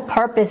has a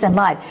purpose in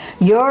life.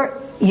 Your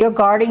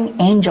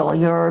guardian angel,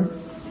 your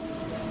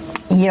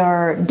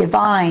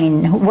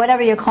divine,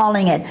 whatever you're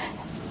calling it,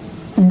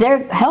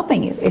 they're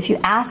helping you if you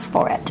ask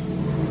for it.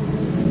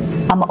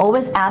 I'm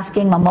always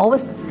asking. I'm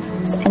always,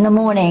 in the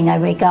morning I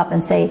wake up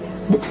and say,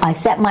 I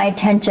set my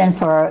attention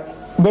for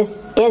this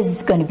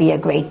is going to be a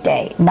great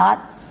day, not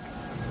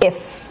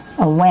if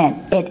or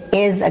when. It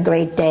is a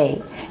great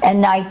day. At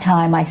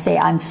nighttime I say,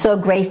 I'm so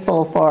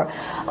grateful for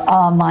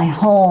my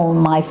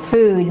home, my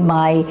food,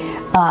 my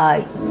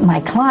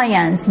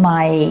clients,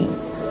 my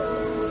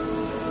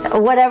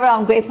whatever.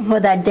 I'm grateful for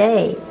that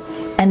day.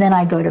 And then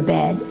I go to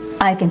bed.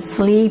 I can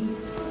sleep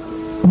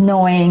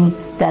knowing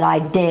that I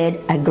did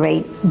a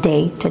great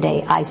day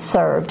today. I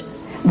served.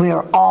 We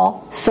are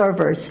all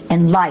servers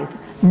in life.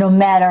 No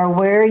matter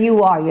where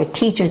you are, your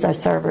teachers are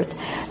servers,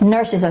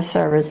 nurses are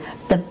servers,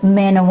 the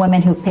men and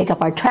women who pick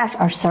up our trash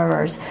are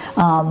servers,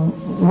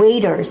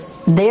 waiters,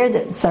 they're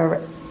the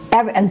servers,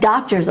 and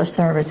doctors are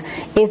servers.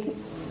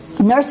 If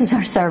nurses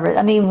are servers,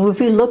 I mean,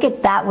 if we look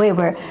at that way,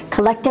 we're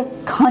collective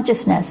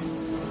consciousness.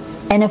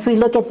 And if we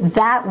look at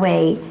that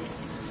way,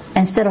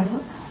 instead of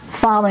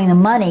following the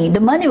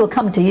money will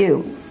come to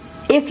you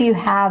if you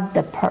have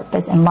the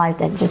purpose in life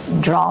that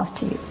just draws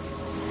to you.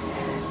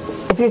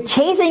 If you're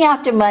chasing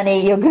after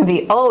money, you're going to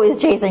be always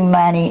chasing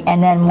money,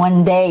 and then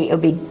one day it'll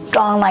be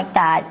gone like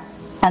that.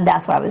 And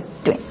that's what I was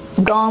doing,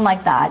 gone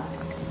like that.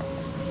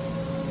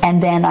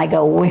 And then I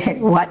go,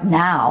 what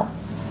now?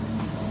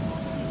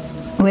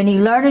 When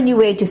you learn a new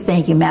way to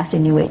think, you master a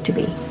new way to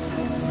be.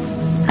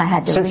 I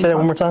had to say that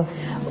one more time.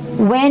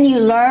 When you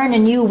learn a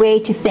new way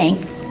to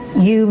think,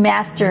 you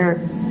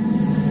master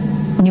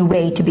a new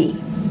way to be.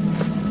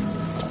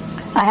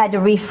 I had to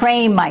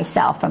reframe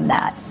myself from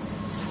that.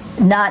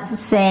 Not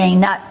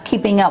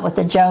keeping up with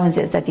the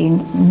Joneses,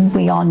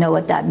 we all know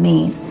what that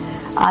means.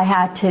 I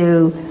had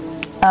to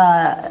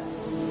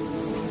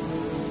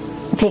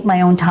take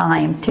my own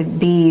time to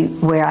be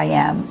where I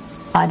am.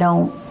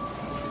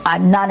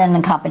 I'm not in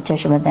a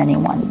competition with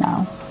anyone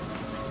now.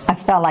 I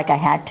felt like I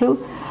had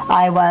to.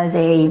 I was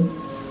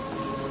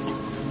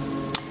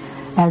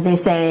as they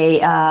say,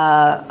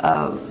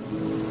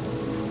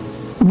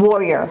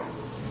 warrior.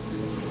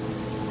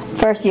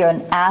 First you're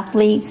an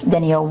athlete,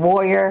 then you're a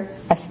warrior,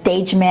 a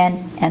stage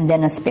man, and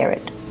then a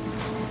spirit.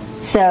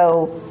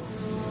 So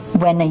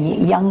when a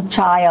young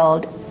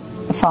child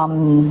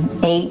from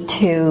 8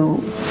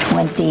 to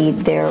 20,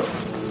 they're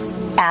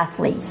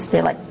athletes.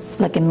 They're like,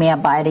 look at my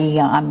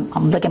body,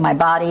 I'm looking at my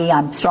body,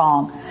 I'm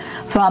strong.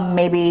 From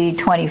maybe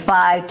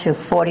 25 to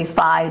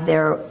 45,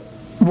 they're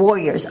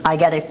warriors. I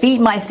got to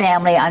feed my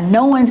family, and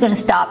no one's going to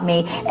stop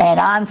me, and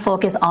I'm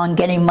focused on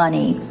getting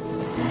money.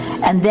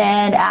 And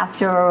then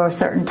after a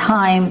certain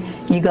time,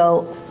 you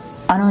go,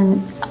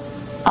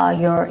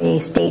 you're a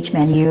stage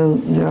man,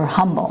 you're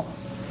humble.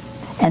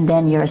 And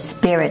then you're a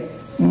spirit,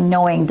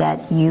 knowing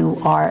that you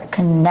are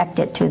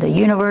connected to the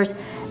universe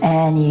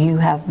and you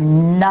have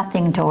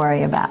nothing to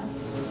worry about.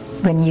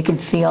 When you can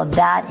feel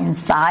that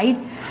inside,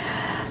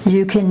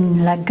 you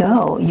can let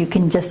go. You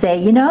can just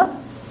say,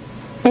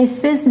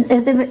 if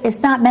it's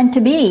not meant to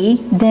be,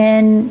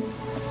 then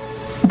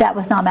that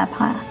was not my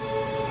path.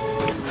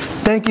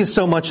 Thank you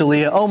so much,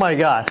 Aliya. Oh my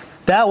God,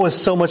 that was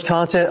so much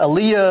content.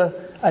 Aliya,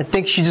 I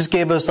think she just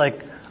gave us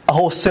like a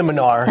whole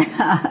seminar,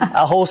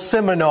 a whole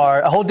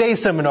day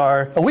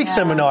seminar, a week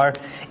seminar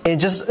in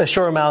just a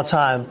short amount of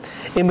time.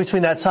 In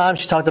between that time,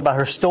 she talked about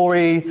her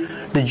story,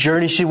 the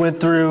journey she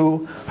went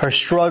through, her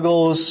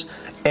struggles,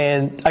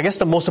 and I guess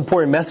the most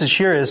important message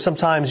here is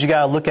sometimes you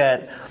got to look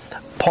at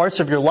parts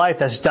of your life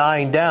that's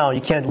dying down.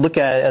 You can't look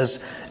at it as,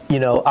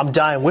 I'm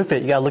dying with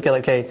it. You got to look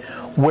at,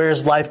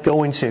 where's life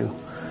going to?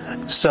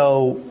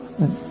 So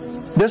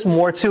there's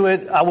more to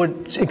it. I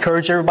would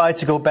encourage everybody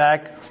to go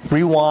back,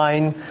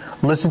 rewind,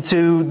 listen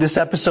to this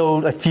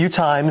episode a few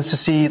times to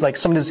see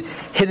some of these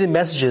hidden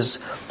messages.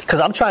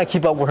 Because I'm trying to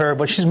keep up with her,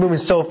 but she's moving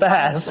so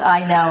fast.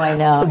 I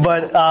know.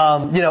 But,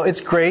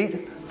 it's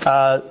great.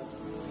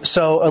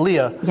 So,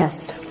 Aliya, yes.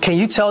 Can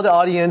you tell the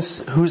audience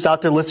who's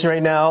out there listening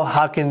right now,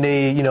 how can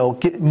they,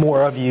 get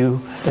more of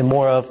you and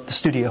more of the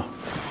studio?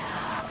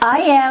 I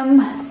am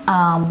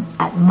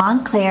at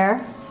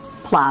Montclair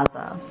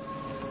Plaza.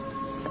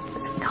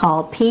 It's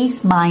called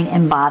Peace, Mind,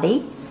 and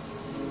Body.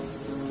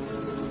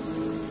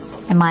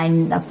 And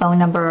my phone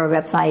number or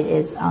website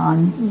is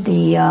on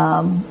the...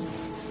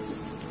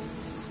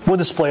 We'll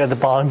display at the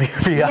bottom here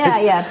for you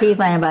guys. Yeah, Peace,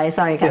 Mind, and Body.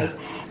 Sorry, guys. Yeah.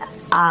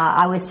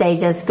 I would say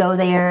just go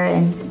there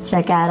and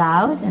check it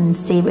out and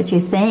see what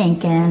you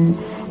think. And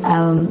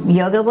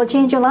yoga will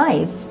change your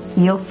life.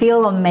 You'll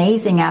feel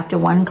amazing after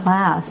one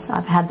class.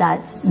 I've had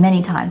that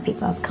many times.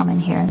 People have come in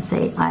here and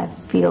say, I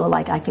feel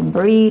like I can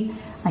breathe,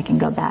 I can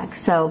go back.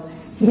 So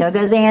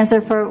yoga is the answer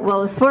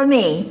for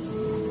me.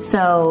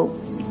 So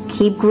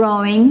keep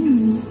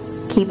growing,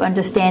 keep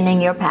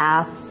understanding your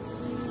path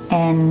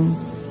and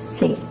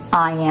say,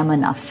 I am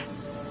enough.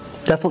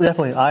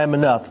 Definitely, I am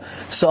enough.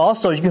 So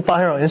also, you can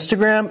find her on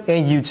Instagram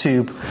and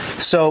YouTube.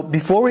 So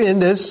before we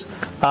end this,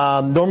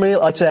 normally I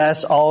like to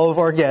ask all of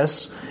our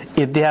guests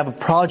if they have a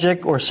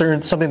project or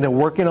something they're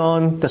working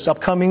on that's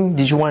upcoming.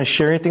 Did you want to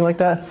share anything like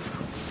that?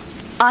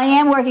 I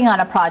am working on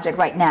a project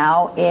right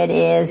now. It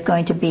is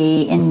going to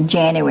be in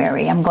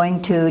January. I'm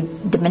going to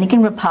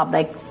Dominican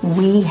Republic.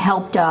 We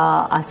helped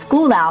a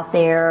school out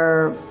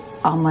there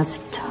almost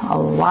a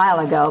while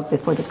ago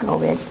before the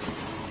COVID,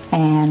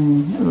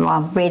 and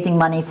I'm raising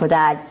money for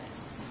that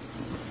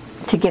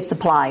to give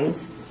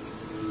supplies.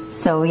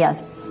 So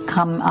yes,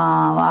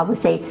 I would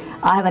say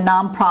I have a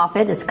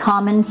nonprofit. It's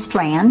Common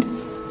Strand.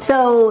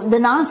 So the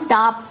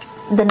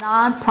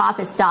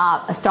nonprofit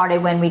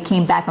started when we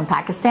came back from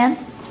Pakistan.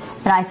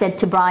 And I said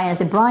to Brian,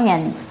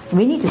 Brian,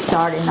 we need to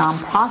start a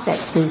nonprofit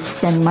to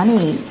send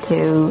money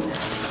to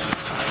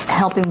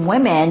helping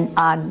women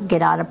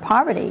get out of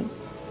poverty.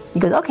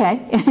 He goes, okay.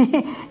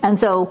 And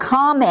so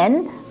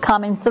common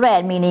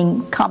thread,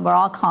 meaning we're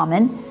all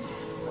common.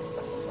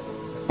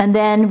 And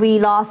then we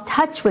lost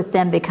touch with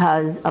them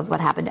because of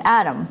what happened to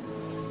Adam.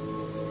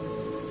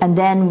 And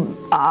then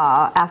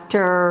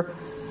after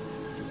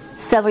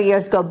several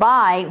years go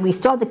by, we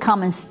started the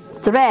common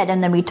thread,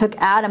 and then we took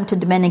Adam to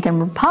Dominican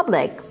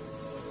Republic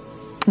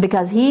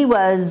because he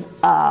was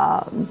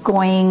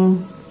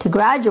going to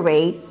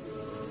graduate,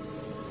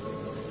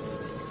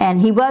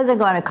 and he wasn't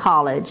going to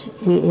college.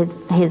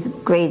 His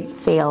grade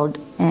failed,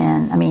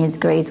 and his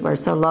grades were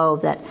so low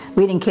that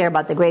we didn't care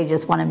about the grade,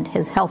 just wanted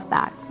his health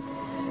back.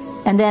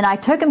 And then I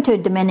took him to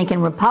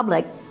Dominican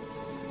Republic,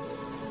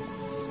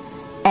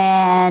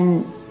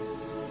 and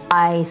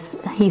I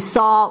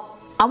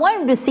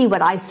wanted him to see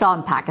what I saw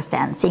in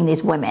Pakistan, seeing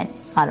these women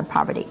out of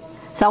poverty.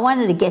 So I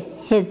wanted to get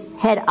his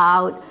head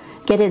out,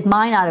 get his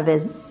mind out of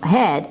his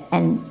head,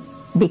 and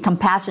be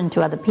compassionate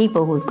to other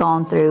people who've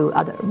gone through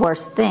other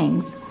worse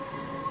things.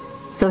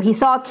 So he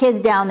saw kids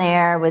down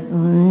there with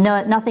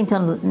nothing to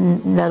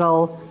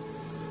little,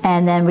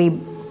 and then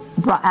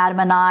Adam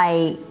and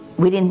I,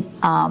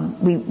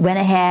 we went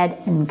ahead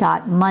and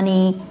got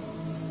money,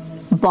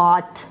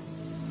 bought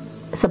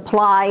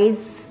supplies,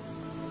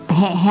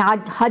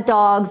 hot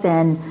dogs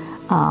and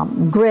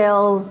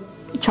grill,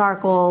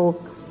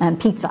 charcoal, and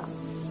pizza.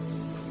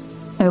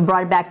 And we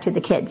brought it back to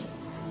the kids.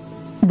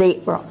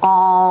 They were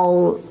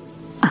all,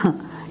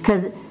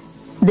 because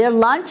their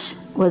lunch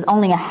was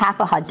only a half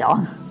a hot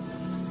dog.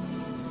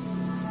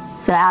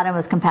 So Adam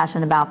was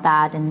compassionate about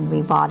that, and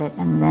we bought it,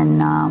 and then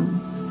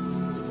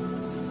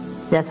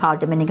that's how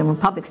Dominican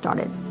Republic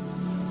started,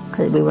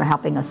 because we were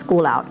helping a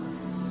school out.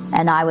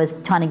 And I was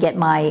trying to get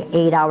my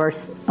 8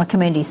 hours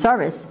community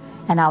service,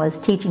 and I was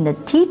teaching the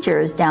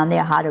teachers down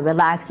there how to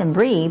relax and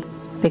breathe,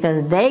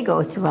 because they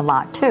go through a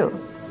lot too.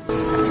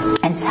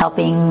 And it's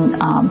helping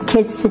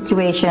kids'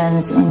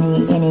 situations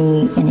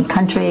in the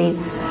country.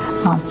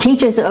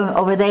 Teachers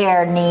over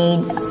there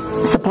need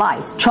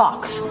supplies,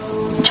 chalk.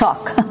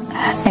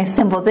 A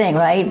simple thing,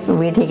 right?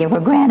 We take it for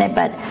granted,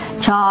 but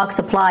chalk,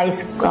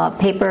 supplies,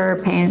 paper,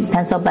 pen,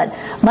 pencil. But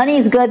money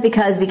is good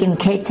because we can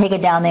take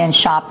it down there and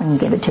shop and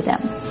give it to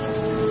them.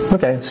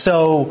 Okay,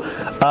 so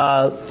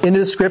in the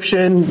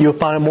description, you'll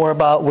find more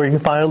about where you can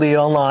find Aliya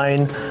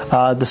online,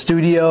 the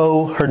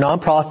studio, her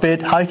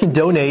nonprofit, how you can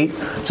donate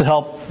to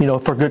help,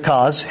 for a good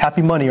cause.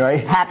 Happy money,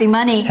 right? Happy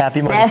money.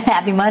 Happy money.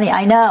 Happy money.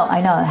 I know.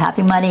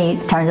 Happy money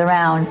turns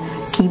around.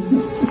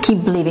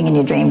 Keep believing in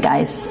your dream,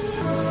 guys.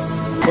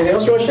 Anything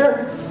else you want to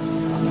share?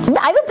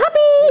 I have a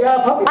puppy. You got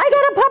a puppy? I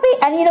got a puppy.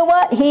 And you know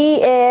what?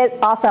 He is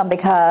awesome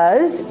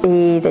because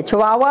he's a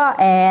Chihuahua.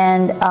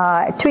 And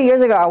 2 years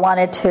ago, I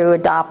wanted to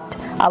adopt.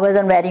 I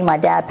wasn't ready. My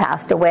dad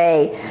passed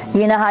away.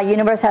 You know how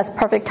universe has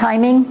perfect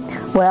timing?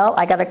 Well,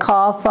 I got a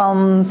call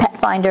from Pet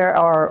Finder,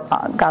 or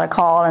got a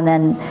call, and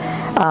then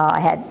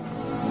I had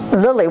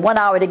literally 1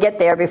 hour to get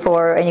there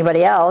before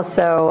anybody else.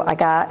 So I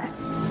got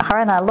her,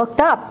 and I looked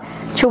up.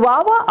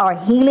 Chihuahua are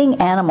healing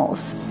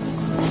animals.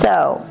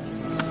 So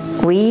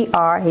he's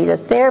a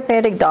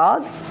therapeutic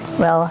dog,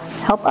 will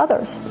help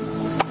others,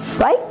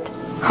 right?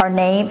 Her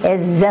name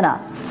is Zena,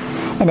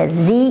 and it's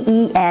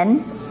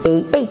Zenah,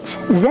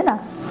 Zena.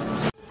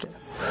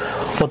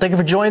 Well, thank you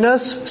for joining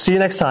us. See you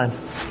next time.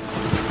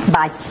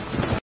 Bye.